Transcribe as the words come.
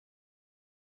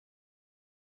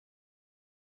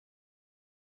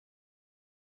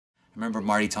I remember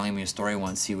Marty telling me a story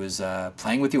once. He was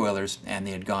playing with the Oilers, and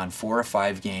they had gone 4 or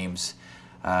 5 games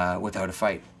without a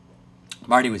fight.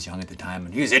 Marty was young at the time,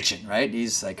 and he was itching, right?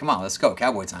 He's like, come on, let's go,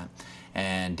 Cowboy time.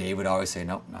 And Dave would always say,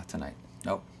 nope, not tonight.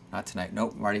 Nope, not tonight.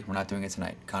 Nope, Marty, we're not doing it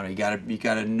tonight. Connor, you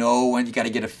gotta know when, you gotta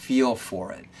get a feel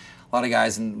for it. A lot of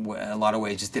guys in a lot of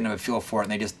ways just didn't have a feel for it,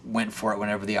 and they just went for it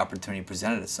whenever the opportunity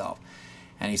presented itself.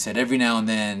 And he said every now and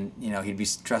then, you know, he'd be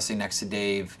dressing next to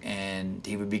Dave, and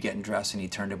Dave would be getting dressed, and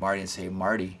he'd turn to Marty and say,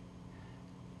 Marty,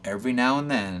 every now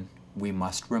and then we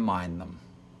must remind them.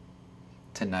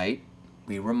 Tonight,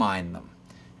 we remind them.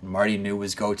 And Marty knew it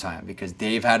was go time, because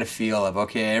Dave had a feel of,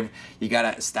 okay, you got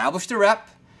to establish the rep.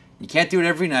 You can't do it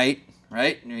every night,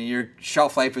 right? I mean, your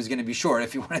shelf life is going to be short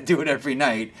if you want to do it every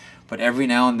night. But every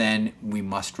now and then, we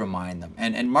must remind them.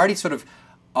 And Marty sort of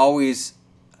always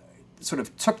sort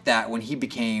of took that when he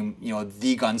became, you know,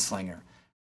 the gunslinger.